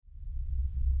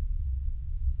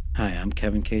Hi, I'm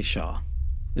Kevin K. Shaw.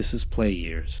 This is Play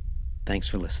Years. Thanks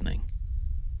for listening.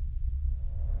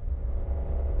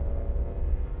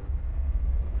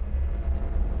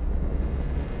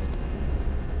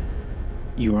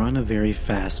 You are on a very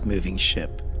fast-moving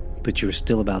ship, but you are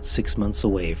still about 6 months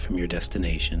away from your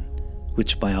destination,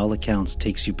 which by all accounts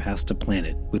takes you past a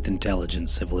planet with intelligent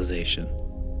civilization.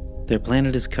 Their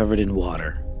planet is covered in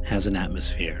water, has an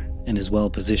atmosphere, and is well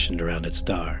positioned around its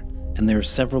star, and there are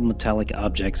several metallic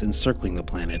objects encircling the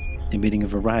planet, emitting a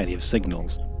variety of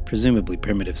signals, presumably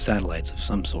primitive satellites of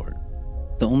some sort.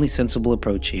 The only sensible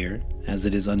approach here, as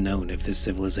it is unknown if this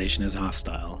civilization is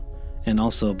hostile, and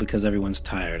also because everyone's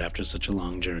tired after such a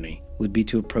long journey, would be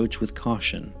to approach with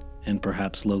caution and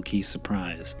perhaps low-key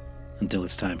surprise until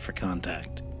it's time for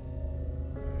contact.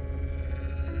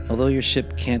 Although your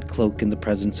ship can't cloak in the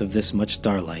presence of this much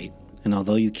starlight, and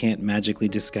although you can't magically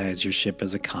disguise your ship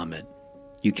as a comet,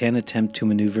 you can attempt to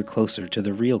maneuver closer to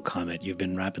the real comet you've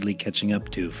been rapidly catching up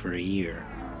to for a year.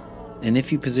 And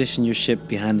if you position your ship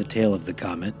behind the tail of the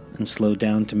comet and slow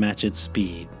down to match its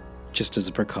speed, just as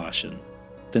a precaution,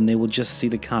 then they will just see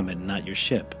the comet and not your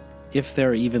ship, if there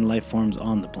are even life forms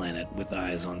on the planet with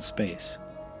eyes on space.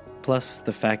 Plus,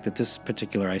 the fact that this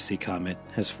particular icy comet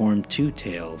has formed two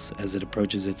tails as it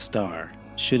approaches its star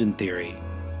should, in theory,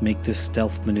 make this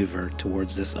stealth maneuver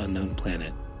towards this unknown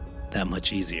planet that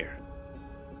much easier.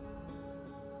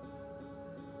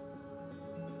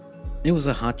 It was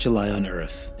a hot July on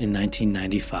Earth in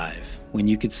 1995 when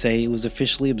you could say it was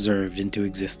officially observed into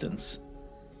existence.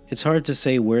 It's hard to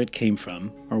say where it came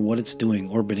from or what it's doing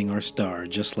orbiting our star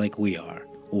just like we are,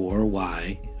 or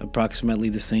why, approximately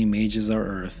the same age as our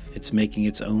Earth, it's making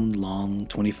its own long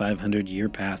 2,500-year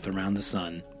path around the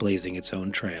sun, blazing its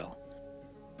own trail.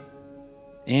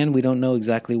 And we don't know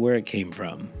exactly where it came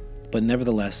from, but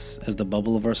nevertheless, as the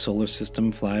bubble of our solar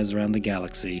system flies around the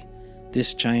galaxy,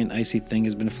 this giant icy thing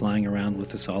has been flying around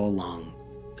with us all along,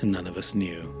 and none of us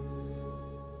knew.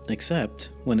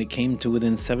 Except when it came to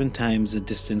within 7 times the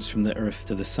distance from the Earth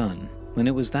to the Sun. When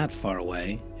it was that far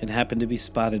away, it happened to be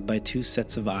spotted by 2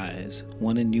 sets of eyes,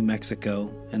 one in New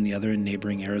Mexico and the other in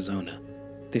neighboring Arizona.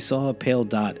 They saw a pale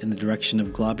dot in the direction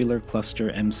of Globular Cluster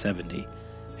M70,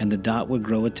 and the dot would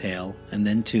grow a tail and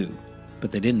then 2,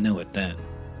 but they didn't know it then.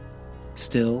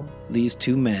 Still, these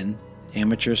 2 men,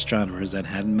 amateur astronomers that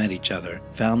hadn't met each other,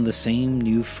 found the same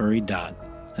new furry dot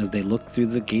as they looked through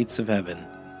the gates of heaven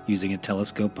using a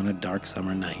telescope on a dark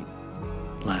summer night.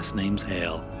 Last names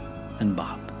Hale and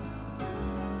Bob.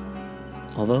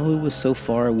 Although it was so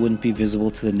far it wouldn't be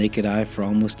visible to the naked eye for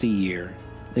almost a year,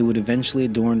 they would eventually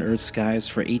adorn Earth's skies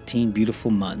for 18 beautiful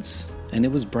months, and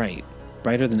it was bright,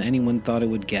 brighter than anyone thought it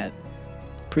would get.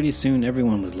 Pretty soon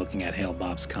everyone was looking at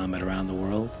Hale-Bob's comet around the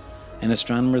world, and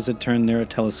astronomers had turned their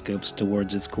telescopes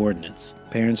towards its coordinates.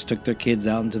 Parents took their kids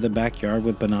out into the backyard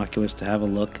with binoculars to have a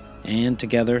look, and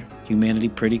together, humanity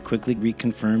pretty quickly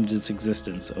reconfirmed its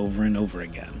existence over and over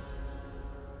again.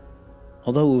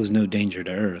 Although it was no danger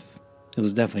to Earth, it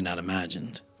was definitely not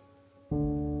imagined.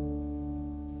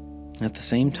 At the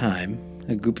same time,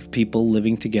 a group of people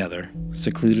living together,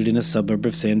 secluded in a suburb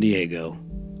of San Diego,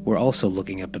 were also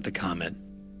looking up at the comet.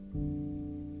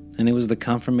 And it was the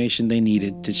confirmation they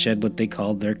needed to shed what they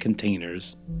called their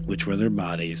containers, which were their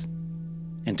bodies,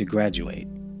 and to graduate,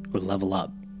 or level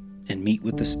up, and meet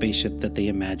with the spaceship that they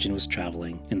imagined was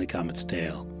traveling in the comet's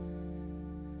tail.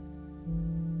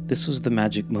 This was the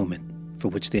magic moment for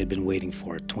which they had been waiting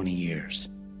for 20 years,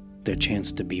 their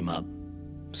chance to beam up,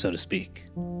 so to speak.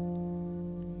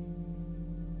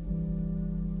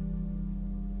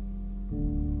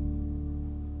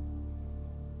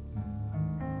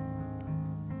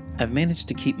 I've managed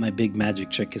to keep my big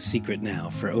magic trick a secret now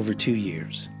for over 2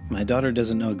 years. My daughter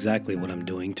doesn't know exactly what I'm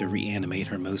doing to reanimate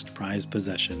her most prized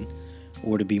possession,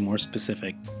 or to be more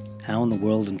specific, how in the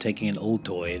world I'm taking an old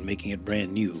toy and making it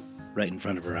brand new right in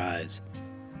front of her eyes.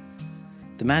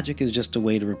 The magic is just a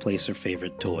way to replace her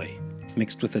favorite toy,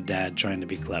 mixed with a dad trying to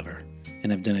be clever,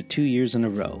 and I've done it 2 years in a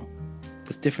row,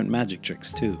 with different magic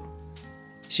tricks too.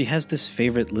 She has this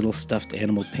favorite little stuffed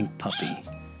animal pink puppy,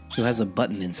 who has a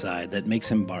button inside that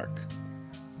makes him bark.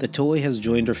 The toy has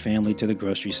joined her family to the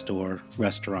grocery store,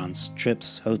 restaurants,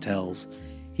 trips, hotels.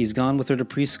 He's gone with her to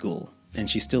preschool, and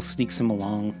she still sneaks him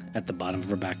along at the bottom of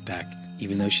her backpack,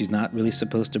 even though she's not really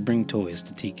supposed to bring toys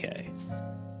to TK.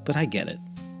 But I get it.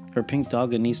 Her pink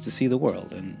dogga needs to see the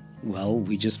world, and, well,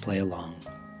 we just play along.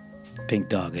 Pink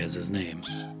Dogga is his name.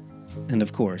 And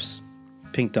of course,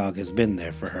 Pink Dog has been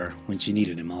there for her when she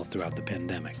needed him all throughout the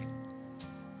pandemic.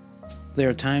 There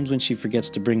are times when she forgets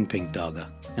to bring Pink Dogga,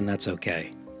 and that's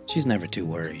okay. She's never too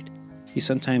worried. He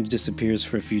sometimes disappears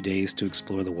for a few days to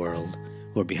explore the world,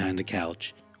 or behind a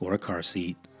couch, or a car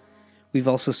seat. We've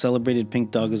also celebrated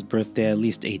Pink Dogga's birthday at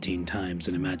least 18 times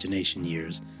in imagination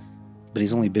years, but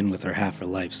he's only been with her half her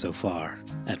life so far,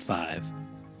 at 5.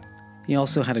 He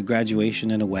also had a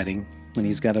graduation and a wedding, and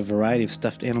he's got a variety of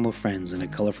stuffed animal friends in a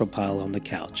colorful pile on the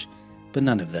couch, but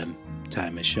none of them,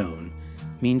 time has shown,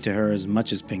 mean to her as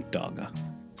much as Pink Dogga.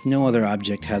 No other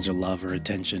object has her love or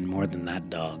attention more than that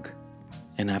dog.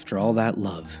 And after all that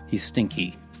love, he's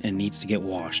stinky and needs to get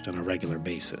washed on a regular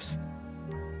basis.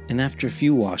 And after a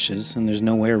few washes, and there's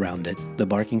no way around it, the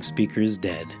barking speaker is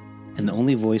dead, and the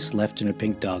only voice left in her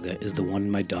Pink Dogga is the one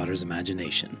in my daughter's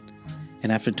imagination.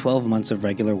 And after 12 months of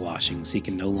regular washings, he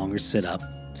can no longer sit up,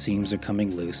 seams are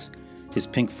coming loose, his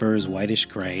pink fur is whitish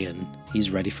gray, and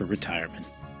he's ready for retirement.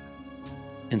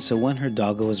 And so when her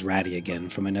doggo was ratty again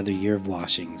from another year of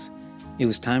washings, it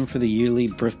was time for the yearly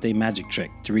birthday magic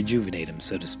trick to rejuvenate him,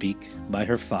 so to speak, by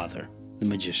her father, the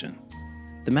magician.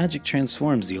 The magic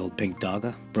transforms the old Pink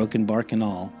Dogga, broken bark and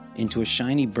all, into a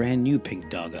shiny brand new Pink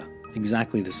Dogga,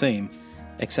 exactly the same,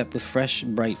 except with fresh,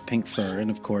 bright pink fur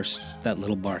and, of course, that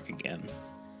little bark again.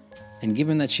 And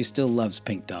given that she still loves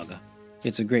Pink Dogga,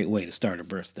 it's a great way to start her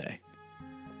birthday.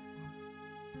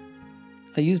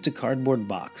 I used a cardboard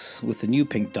box with the new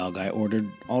Pink Dogga I ordered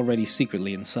already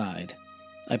secretly inside.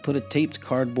 I put a taped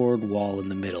cardboard wall in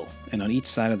the middle, and on each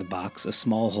side of the box a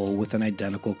small hole with an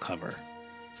identical cover.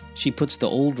 She puts the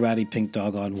old ratty Pink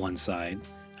Dogga on one side,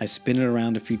 I spin it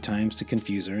around a few times to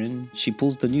confuse her, and she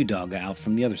pulls the new Dogga out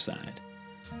from the other side.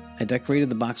 I decorated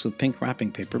the box with pink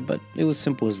wrapping paper, but it was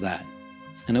simple as that,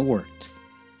 and it worked.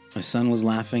 My son was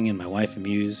laughing and my wife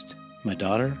amused, my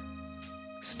daughter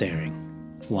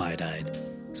staring, wide-eyed,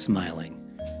 smiling,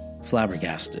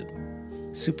 flabbergasted,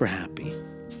 super happy,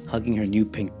 hugging her new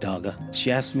Pink Dogga.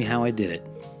 She asked me how I did it,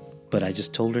 but I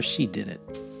just told her she did it.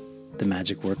 The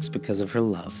magic works because of her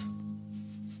love.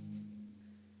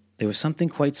 There was something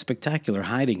quite spectacular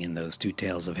hiding in those two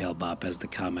tails of Hale-Bopp as the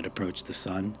comet approached the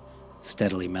sun,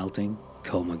 steadily melting,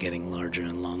 coma getting larger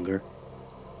and longer.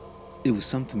 It was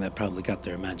something that probably got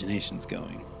their imaginations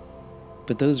going.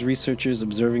 But those researchers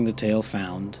observing the tail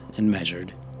found, and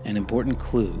measured, an important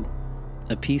clue,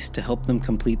 a piece to help them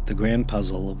complete the grand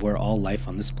puzzle of where all life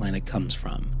on this planet comes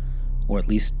from, or at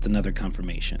least another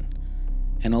confirmation.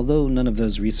 And although none of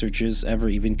those researchers ever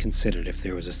even considered if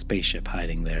there was a spaceship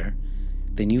hiding there,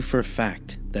 they knew for a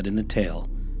fact that in the tail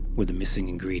were the missing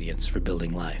ingredients for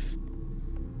building life.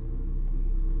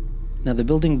 Now, the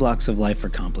building blocks of life are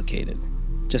complicated,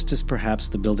 just as perhaps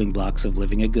the building blocks of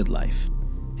living a good life.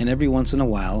 And every once in a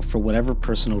while, for whatever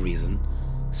personal reason,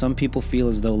 some people feel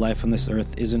as though life on this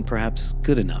earth isn't perhaps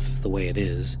good enough the way it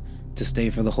is to stay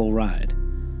for the whole ride.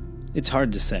 It's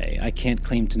hard to say. I can't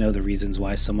claim to know the reasons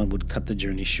why someone would cut the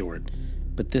journey short,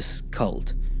 but this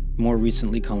cult, more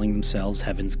recently calling themselves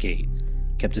Heaven's Gate,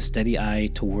 kept a steady eye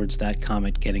towards that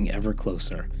comet getting ever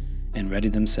closer and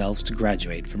readied themselves to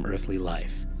graduate from earthly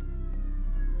life.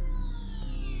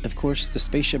 Of course, the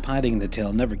spaceship hiding in the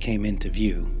tail never came into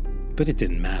view, but it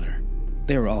didn't matter.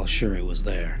 They were all sure it was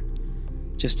there.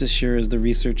 Just as sure as the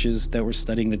researchers that were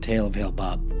studying the tail of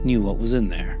Hale-Bopp knew what was in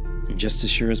there, and just as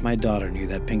sure as my daughter knew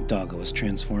that Pink Dogga was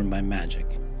transformed by magic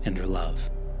and her love.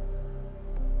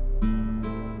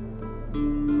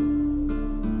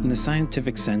 In the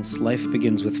scientific sense, life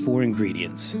begins with 4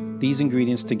 ingredients. These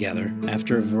ingredients together,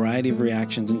 after a variety of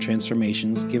reactions and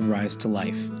transformations, give rise to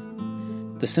life.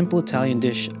 The simple Italian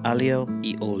dish aglio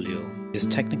e olio is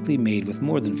technically made with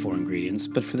more than 4 ingredients,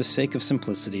 but for the sake of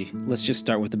simplicity, let's just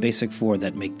start with the basic 4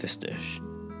 that make this dish.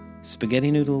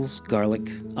 Spaghetti noodles, garlic,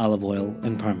 olive oil,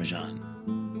 and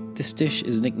Parmesan. This dish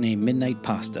is nicknamed Midnight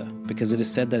Pasta because it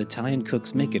is said that Italian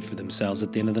cooks make it for themselves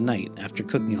at the end of the night after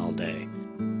cooking all day.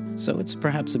 So it's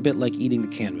perhaps a bit like eating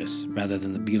the canvas rather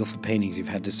than the beautiful paintings you've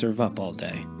had to serve up all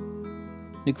day.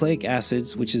 Nucleic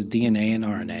acids, which is DNA and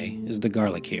RNA, is the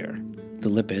garlic here. The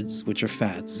lipids, which are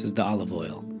fats, is the olive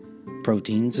oil.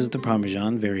 Proteins is the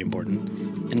Parmesan, very important.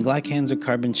 And glycans are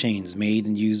carbon chains made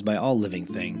and used by all living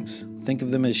things. Think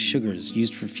of them as sugars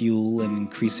used for fuel and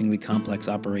increasingly complex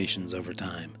operations over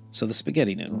time. So the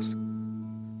spaghetti noodles.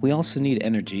 We also need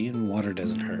energy, and water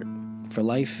doesn't hurt. For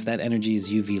life, that energy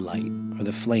is UV light, or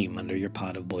the flame under your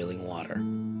pot of boiling water.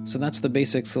 So that's the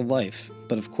basics of life,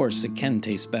 but of course it can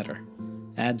taste better.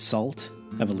 Add salt,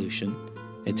 evolution.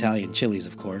 Italian chilies,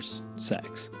 of course,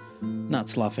 sex. Not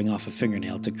sloughing off a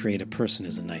fingernail to create a person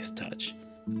is a nice touch.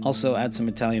 Also add some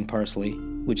Italian parsley,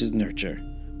 which is nurture,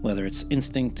 whether it's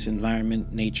instinct,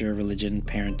 environment, nature, religion,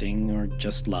 parenting, or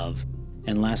just love.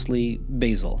 And lastly,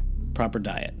 basil, proper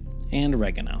diet, and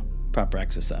oregano, proper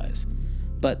exercise.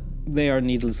 But they are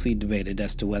needlessly debated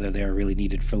as to whether they are really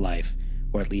needed for life,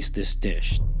 or at least this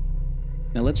dish.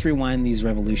 Now let's rewind these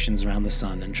revolutions around the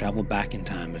sun and travel back in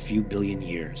time a few billion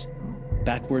years.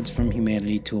 Backwards from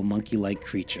humanity to a monkey-like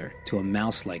creature, to a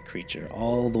mouse-like creature,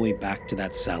 all the way back to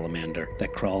that salamander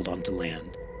that crawled onto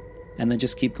land. And then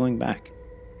just keep going back,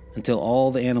 until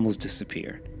all the animals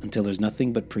disappear, until there's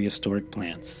nothing but prehistoric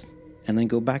plants, and then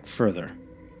go back further,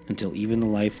 until even the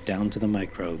life down to the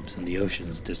microbes and the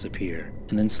oceans disappear,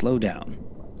 and then slow down,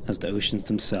 as the oceans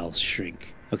themselves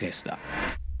shrink. Okay, stop.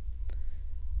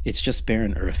 It's just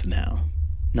barren Earth now.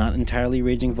 Not entirely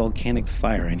raging volcanic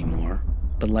fire anymore,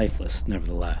 but lifeless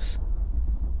nevertheless.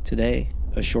 Today,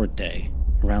 a short day,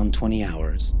 around 20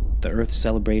 hours, the Earth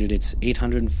celebrated its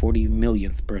 840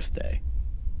 millionth birthday.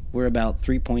 We're about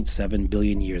 3.7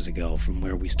 billion years ago from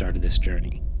where we started this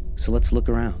journey, so let's look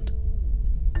around.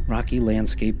 Rocky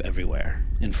landscape everywhere.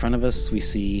 In front of us, we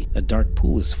see a dark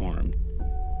pool is formed.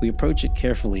 We approach it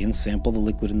carefully and sample the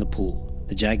liquid in the pool,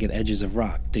 the jagged edges of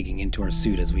rock digging into our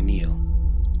suit as we kneel.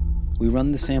 We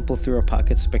run the sample through our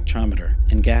pocket spectrometer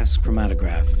and gas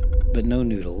chromatograph, but no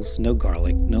noodles, no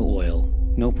garlic, no oil,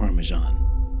 no Parmesan.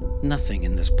 Nothing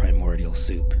in this primordial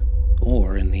soup,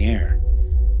 or in the air.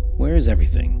 Where is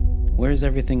everything? Where is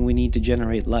everything we need to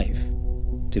generate life?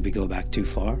 Did we go back too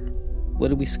far? What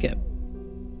did we skip?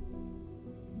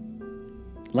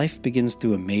 Life begins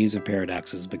through a maze of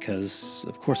paradoxes because,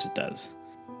 of course it does.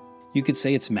 You could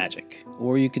say it's magic,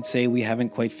 or you could say we haven't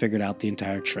quite figured out the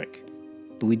entire trick.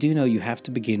 But we do know you have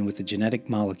to begin with a genetic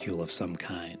molecule of some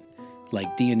kind,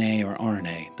 like DNA or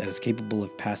RNA that is capable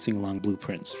of passing along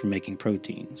blueprints for making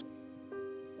proteins.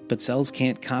 But cells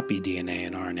can't copy DNA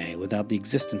and RNA without the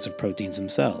existence of proteins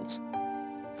themselves.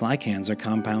 Glycans are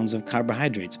compounds of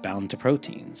carbohydrates bound to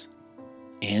proteins.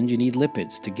 And you need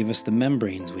lipids to give us the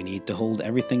membranes we need to hold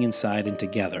everything inside and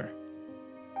together.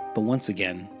 But once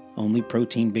again, only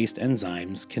protein-based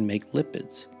enzymes can make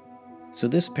lipids. So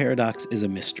this paradox is a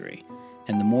mystery,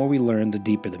 and the more we learn, the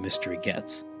deeper the mystery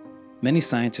gets. Many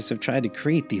scientists have tried to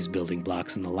create these building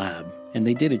blocks in the lab, and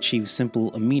they did achieve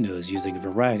simple aminos using a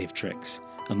variety of tricks: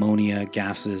 ammonia,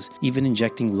 gases, even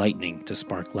injecting lightning to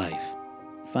spark life.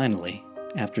 Finally,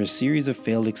 after a series of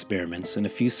failed experiments and a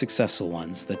few successful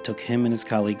ones that took him and his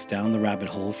colleagues down the rabbit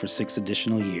hole for 6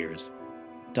 additional years,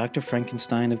 Dr.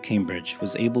 Frankenstein of Cambridge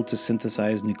was able to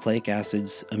synthesize nucleic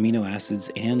acids, amino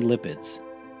acids, and lipids,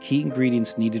 key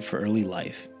ingredients needed for early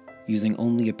life, using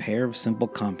only a pair of simple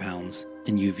compounds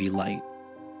and UV light.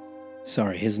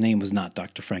 Sorry, his name was not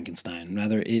Dr. Frankenstein.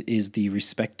 Rather, it is the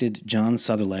respected John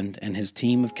Sutherland and his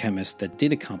team of chemists that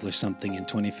did accomplish something in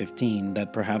 2015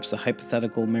 that perhaps a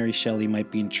hypothetical Mary Shelley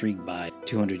might be intrigued by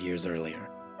 200 years earlier.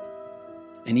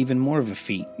 And even more of a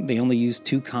feat, they only used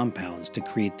 2 compounds to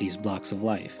create these blocks of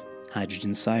life: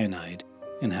 hydrogen cyanide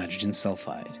and hydrogen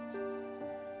sulfide.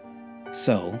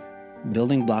 So,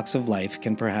 building blocks of life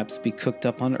can perhaps be cooked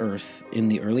up on Earth in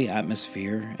the early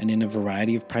atmosphere and in a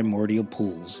variety of primordial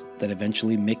pools that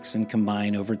eventually mix and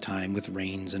combine over time with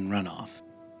rains and runoff.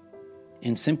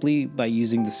 And simply by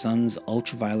using the sun's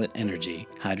ultraviolet energy,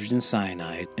 hydrogen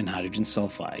cyanide and hydrogen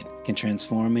sulfide can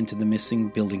transform into the missing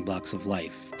building blocks of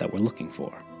life that we're looking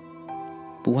for.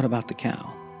 But what about the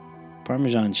cow?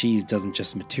 Parmesan cheese doesn't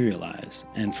just materialize,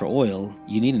 and for oil,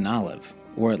 you need an olive,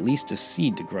 or at least a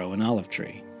seed to grow an olive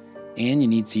tree. And you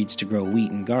need seeds to grow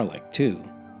wheat and garlic, too.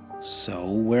 So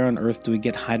where on earth do we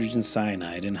get hydrogen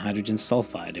cyanide and hydrogen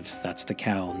sulfide if that's the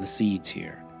cow and the seeds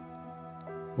here?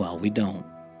 Well, we don't.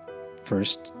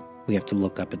 First, we have to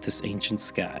look up at this ancient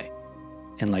sky.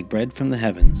 And like bread from the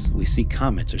heavens, we see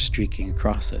comets are streaking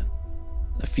across it.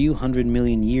 A few 100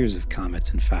 million years of comets,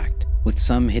 in fact, with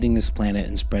some hitting this planet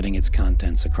and spreading its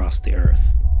contents across the Earth.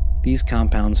 These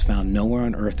compounds found nowhere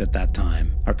on Earth at that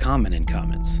time are common in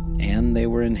comets, and they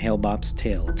were in Hale-Bopp's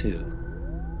tail, too.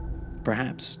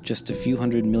 Perhaps just a few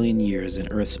 100 million years in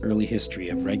Earth's early history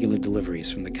of regular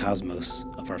deliveries from the cosmos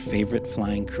of our favorite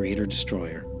flying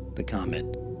creator-destroyer, the comet,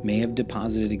 may have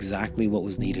deposited exactly what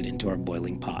was needed into our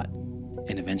boiling pot,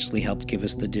 and eventually helped give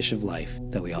us the dish of life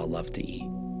that we all love to eat.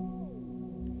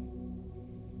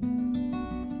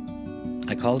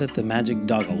 I called it the magic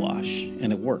dogga wash,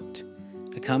 and it worked.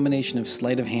 A combination of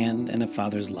sleight of hand and a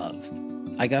father's love.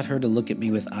 I got her to look at me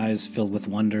with eyes filled with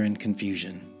wonder and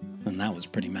confusion, and that was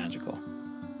pretty magical.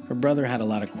 Her brother had a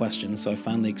lot of questions, so I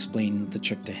finally explained the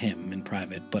trick to him in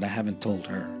private, but I haven't told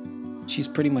her. She's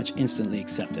pretty much instantly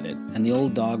accepted it, and the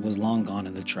old dog was long gone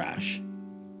in the trash.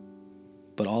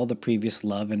 But all the previous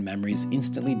love and memories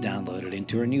instantly downloaded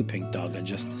into her new pink dogga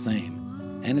just the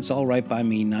same. And it's all right by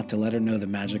me not to let her know the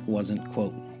magic wasn't,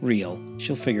 quote, real.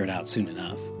 She'll figure it out soon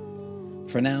enough.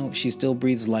 For now, she still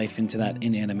breathes life into that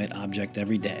inanimate object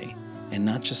every day, and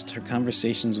not just her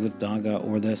conversations with Dogga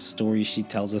or the stories she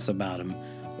tells us about him,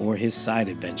 or his side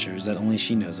adventures that only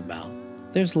she knows about.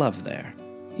 There's love there,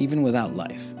 even without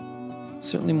life.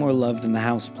 Certainly more love than the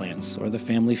houseplants or the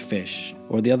family fish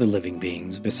or the other living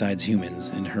beings besides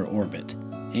humans in her orbit.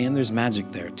 And there's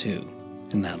magic there too,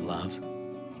 in that love.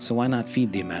 So why not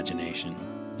feed the imagination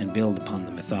and build upon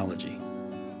the mythology?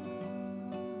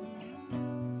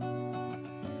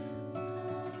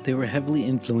 They were heavily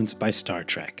influenced by Star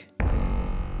Trek.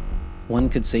 One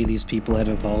could say these people had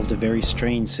evolved a very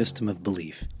strange system of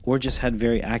belief, or just had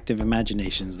very active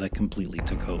imaginations that completely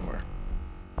took over.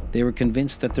 They were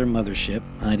convinced that their mothership,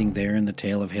 hiding there in the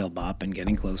tail of Hale-Bopp and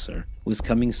getting closer, was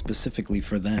coming specifically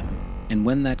for them. And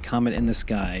when that comet in the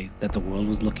sky that the world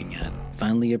was looking at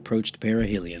finally approached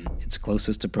perihelion, its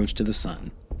closest approach to the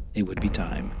sun, it would be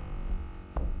time.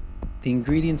 The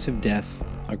ingredients of death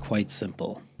are quite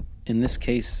simple. In this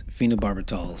case,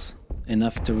 phenobarbital,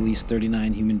 enough to release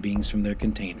 39 human beings from their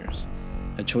containers,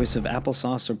 a choice of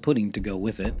applesauce or pudding to go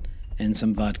with it, and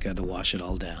some vodka to wash it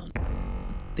all down.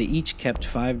 They each kept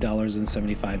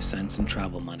 $5.75 in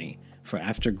travel money for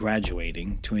after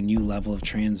graduating to a new level of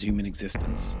transhuman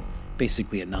existence,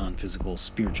 basically a non-physical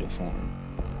spiritual form.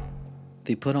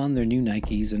 They put on their new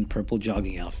Nikes and purple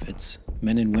jogging outfits.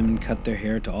 Men and women cut their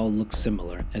hair to all look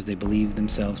similar as they believed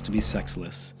themselves to be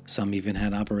sexless. Some even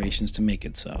had operations to make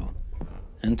it so.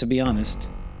 And to be honest,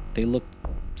 they looked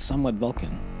somewhat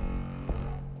Vulcan.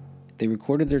 They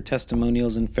recorded their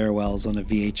testimonials and farewells on a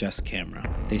VHS camera.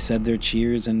 They said their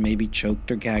cheers and maybe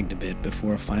choked or gagged a bit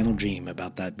before a final dream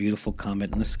about that beautiful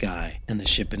comet in the sky and the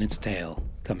ship in its tail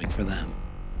coming for them.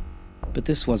 But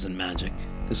this wasn't magic.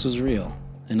 This was real,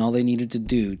 and all they needed to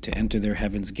do to enter their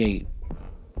heaven's gate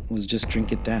was just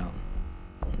drink it down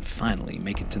and finally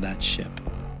make it to that ship.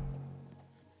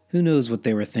 Who knows what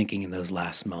they were thinking in those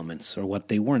last moments, or what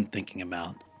they weren't thinking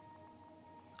about?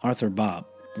 Arthur Bopp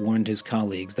warned his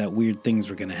colleagues that weird things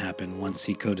were going to happen once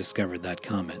he co-discovered that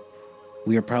comet.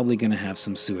 "We are probably going to have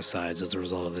some suicides as a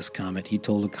result of this comet," he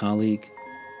told a colleague.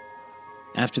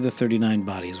 After the 39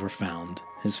 bodies were found,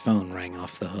 his phone rang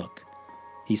off the hook.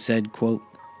 He said, quote,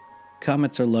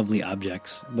 "Comets are lovely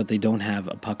objects, but they don't have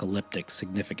apocalyptic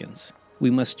significance. We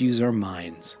must use our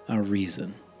minds, our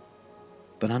reason.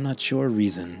 But I'm not sure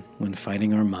reason, when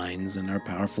fighting our minds and our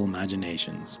powerful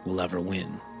imaginations, will ever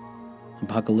win.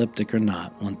 Apocalyptic or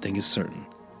not, one thing is certain.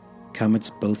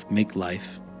 Comets both make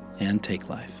life and take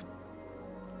life."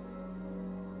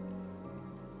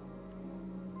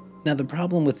 Now, the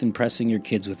problem with impressing your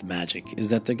kids with magic is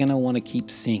that they're going to want to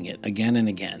keep seeing it again and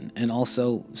again, and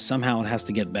also, somehow it has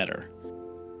to get better.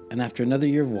 And after another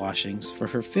year of washings, for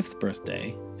her 5th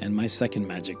birthday, and my second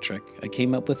magic trick, I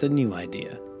came up with a new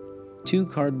idea. 2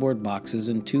 cardboard boxes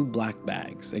and 2 black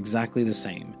bags, exactly the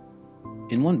same.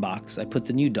 In one box, I put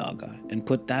the new dogga, and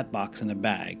put that box in a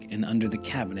bag and under the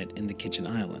cabinet in the kitchen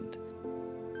island.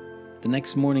 The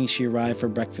next morning she arrived for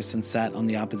breakfast and sat on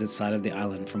the opposite side of the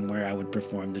island from where I would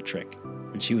perform the trick,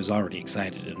 and she was already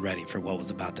excited and ready for what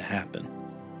was about to happen.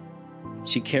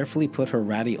 She carefully put her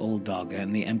ratty old dogga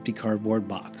in the empty cardboard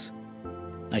box.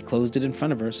 I closed it in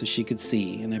front of her so she could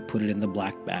see, and I put it in the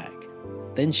black bag.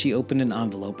 Then she opened an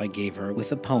envelope I gave her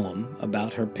with a poem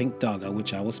about her pink dogga,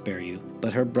 which I will spare you,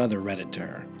 but her brother read it to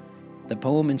her. The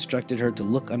poem instructed her to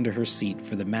look under her seat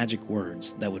for the magic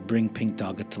words that would bring Pink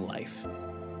Dogga to life.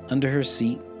 Under her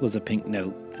seat was a pink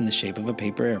note in the shape of a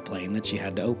paper airplane that she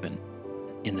had to open.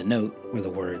 In the note were the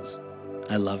words,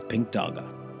 "I love Pink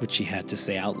Dogga," which she had to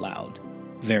say out loud,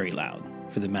 very loud,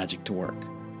 for the magic to work.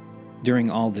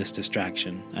 During all this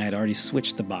distraction, I had already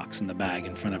switched the box in the bag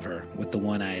in front of her with the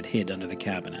one I had hid under the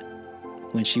cabinet.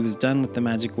 When she was done with the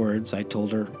magic words, I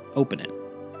told her, "Open it."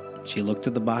 She looked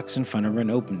at the box in front of her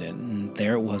and opened it, and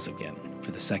there it was again,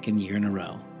 for the 2nd year in a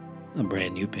row, a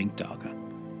brand new Pink Dogga.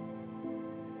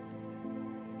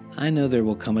 I know there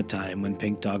will come a time when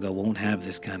Pink Dogga won't have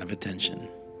this kind of attention.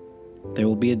 There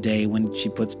will be a day when she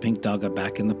puts Pink Dogga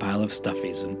back in the pile of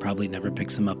stuffies and probably never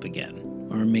picks him up again.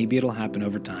 Or maybe it'll happen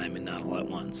over time and not all at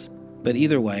once. But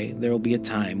either way, there will be a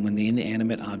time when the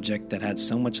inanimate object that had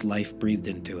so much life breathed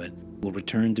into it will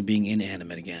return to being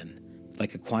inanimate again,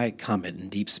 like a quiet comet in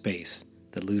deep space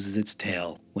that loses its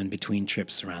tail when between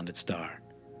trips around its star.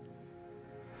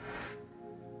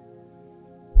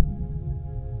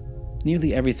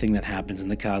 Nearly everything that happens in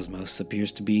the cosmos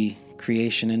appears to be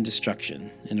creation and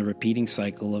destruction in a repeating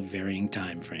cycle of varying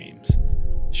time frames.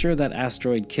 Sure, that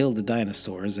asteroid killed the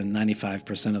dinosaurs and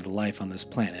 95% of the life on this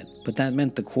planet, but that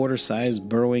meant the quarter-sized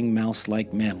burrowing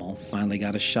mouse-like mammal finally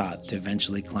got a shot to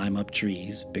eventually climb up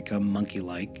trees, become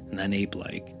monkey-like, and then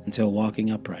ape-like, until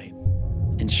walking upright.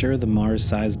 And sure, the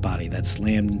Mars-sized body that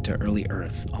slammed into early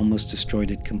Earth almost destroyed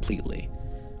it completely,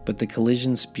 but the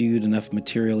collision spewed enough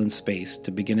material in space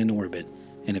to begin an orbit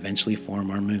and eventually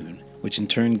form our moon, which in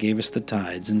turn gave us the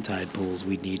tides and tide pools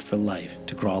we need for life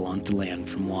to crawl onto land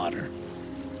from water.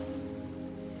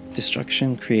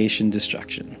 Destruction, creation,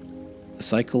 destruction. A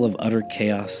cycle of utter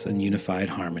chaos and unified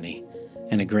harmony,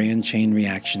 and a grand chain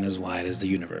reaction as wide as the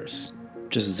universe.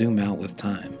 Just zoom out with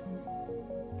time.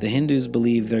 The Hindus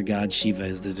believe their god Shiva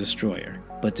is the destroyer,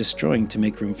 but destroying to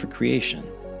make room for creation,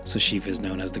 so Shiva is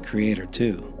known as the creator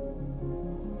too.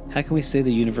 How can we say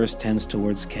the universe tends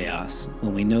towards chaos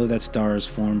when we know that stars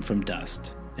form from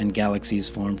dust, and galaxies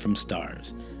form from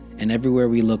stars, and everywhere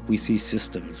we look we see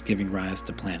systems giving rise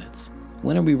to planets?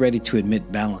 When are we ready to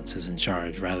admit balance is in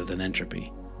charge rather than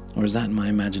entropy? Or is that my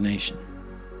imagination?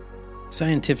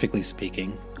 Scientifically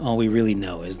speaking, all we really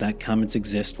know is that comets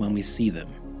exist when we see them,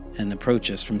 and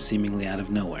approach us from seemingly out of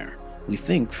nowhere. We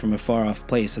think from a far-off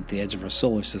place at the edge of our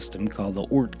solar system called the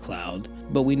Oort cloud,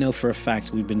 but we know for a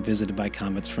fact we've been visited by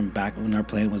comets from back when our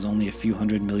planet was only a few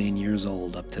 100 million years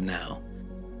old up to now.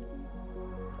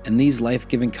 And these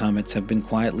life-giving comets have been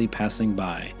quietly passing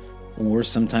by, or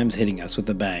sometimes hitting us with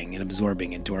a bang and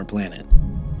absorbing into our planet.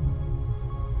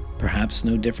 Perhaps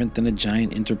no different than a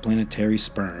giant interplanetary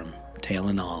sperm, tail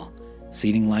and all,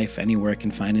 seeding life anywhere it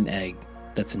can find an egg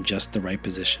that's in just the right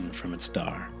position from its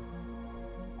star.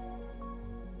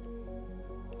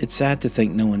 It's sad to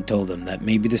think no one told them that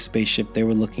maybe the spaceship they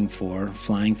were looking for,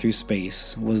 flying through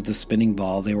space, was the spinning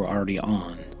ball they were already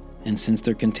on, and since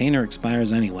their container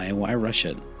expires anyway, why rush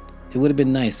it? It would have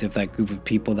been nice if that group of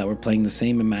people that were playing the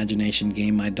same imagination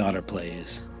game my daughter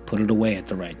plays put it away at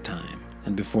the right time,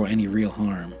 and before any real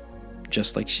harm,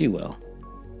 just like she will.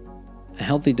 A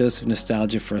healthy dose of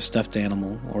nostalgia for a stuffed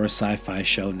animal or a sci-fi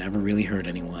show never really hurt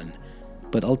anyone,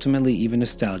 but ultimately even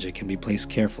nostalgia can be placed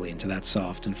carefully into that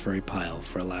soft and furry pile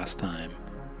for a last time.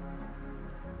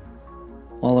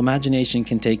 While imagination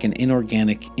can take an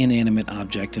inorganic, inanimate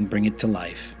object and bring it to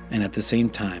life, and at the same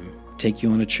time take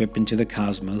you on a trip into the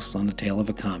cosmos on the tail of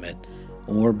a comet,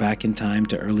 or back in time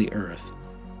to early Earth,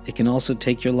 it can also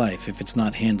take your life if it's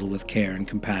not handled with care and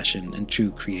compassion and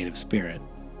true creative spirit.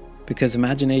 Because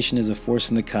imagination is a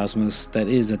force in the cosmos that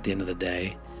is, at the end of the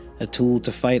day, a tool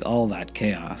to fight all that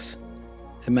chaos.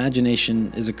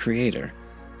 Imagination is a creator.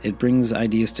 It brings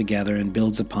ideas together and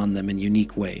builds upon them in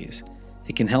unique ways.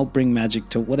 It can help bring magic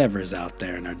to whatever is out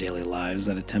there in our daily lives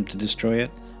that attempt to destroy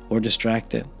it, or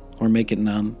distract it, or make it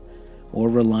numb, or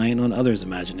reliant on others'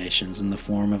 imaginations in the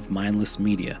form of mindless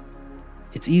media.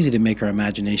 It's easy to make our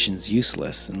imaginations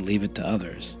useless and leave it to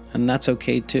others, and that's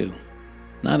okay too.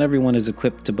 Not everyone is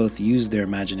equipped to both use their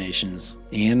imaginations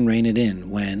and rein it in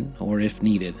when or if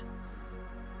needed.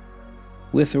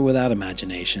 With or without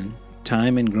imagination,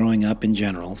 time and growing up in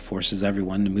general forces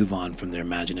everyone to move on from their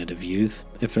imaginative youth,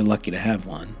 if they're lucky to have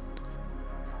one.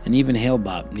 And even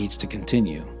Hale-Bopp needs to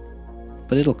continue,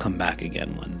 but it'll come back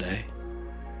again one day.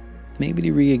 Maybe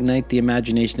to reignite the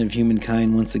imagination of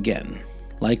humankind once again,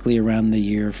 likely around the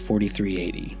year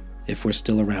 4380, if we're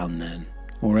still around then,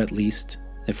 or at least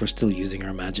if we're still using our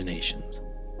imaginations.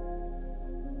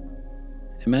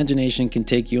 Imagination can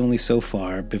take you only so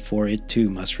far before it too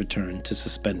must return to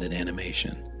suspended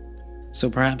animation. So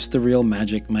perhaps the real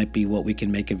magic might be what we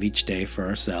can make of each day for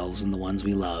ourselves and the ones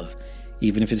we love,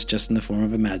 even if it's just in the form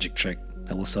of a magic trick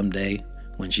that will someday,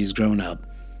 when she's grown up,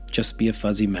 just be a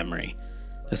fuzzy memory,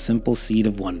 a simple seed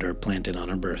of wonder planted on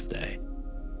her birthday.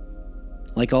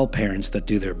 Like all parents that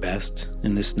do their best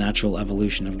in this natural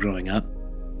evolution of growing up,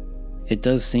 it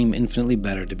does seem infinitely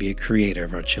better to be a creator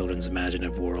of our children's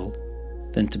imaginative world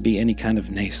than to be any kind of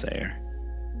naysayer.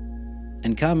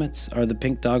 And comets are the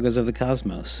pink doggos of the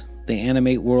cosmos. They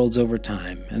animate worlds over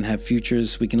time and have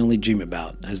futures we can only dream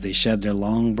about as they shed their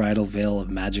long bridal veil of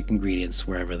magic ingredients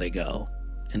wherever they go.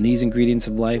 And these ingredients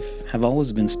of life have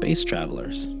always been space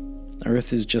travelers.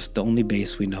 Earth is just the only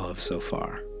base we know of so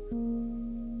far.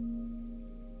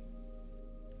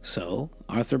 So,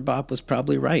 Arthur Bopp was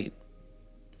probably right.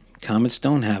 Comets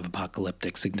don't have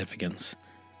apocalyptic significance,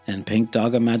 and Pink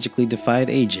Doggo magically defied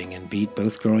aging and beat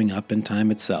both growing up and time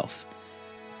itself.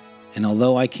 And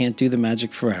although I can't do the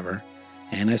magic forever,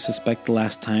 and I suspect the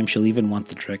last time she'll even want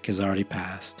the trick has already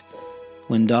passed,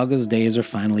 when Doggo's days are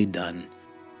finally done,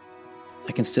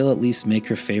 I can still at least make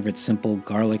her favorite simple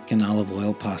garlic and olive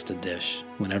oil pasta dish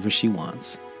whenever she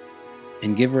wants,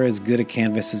 and give her as good a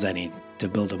canvas as any to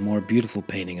build a more beautiful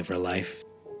painting of her life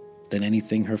than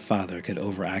anything her father could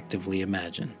overactively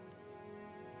imagine.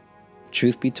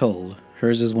 Truth be told,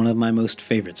 hers is one of my most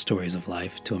favorite stories of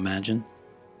life to imagine,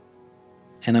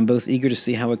 and I'm both eager to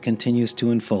see how it continues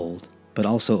to unfold, but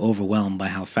also overwhelmed by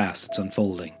how fast it's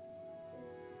unfolding.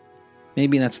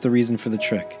 Maybe that's the reason for the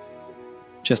trick.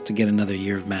 just to get another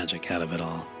year of magic out of it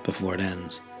all before it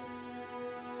ends.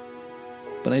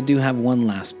 But I do have one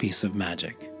last piece of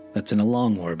magic that's in a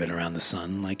long orbit around the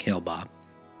sun like Hale-Bopp,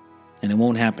 and it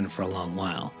won't happen for a long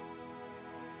while.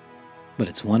 But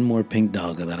it's one more pink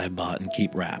doggo that I bought and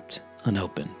keep wrapped,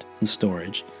 unopened, in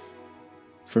storage,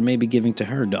 for maybe giving to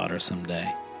her daughter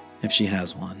someday, if she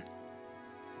has one.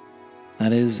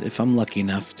 That is, if I'm lucky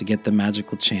enough to get the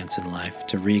magical chance in life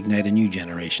to reignite a new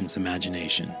generation's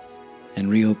imagination and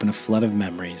reopen a flood of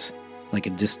memories like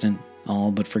a distant,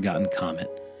 all but forgotten comet,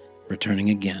 returning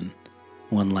again,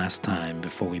 one last time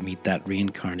before we meet that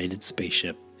reincarnated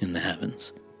spaceship in the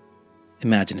heavens.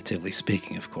 Imaginatively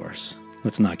speaking, of course.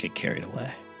 Let's not get carried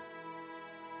away.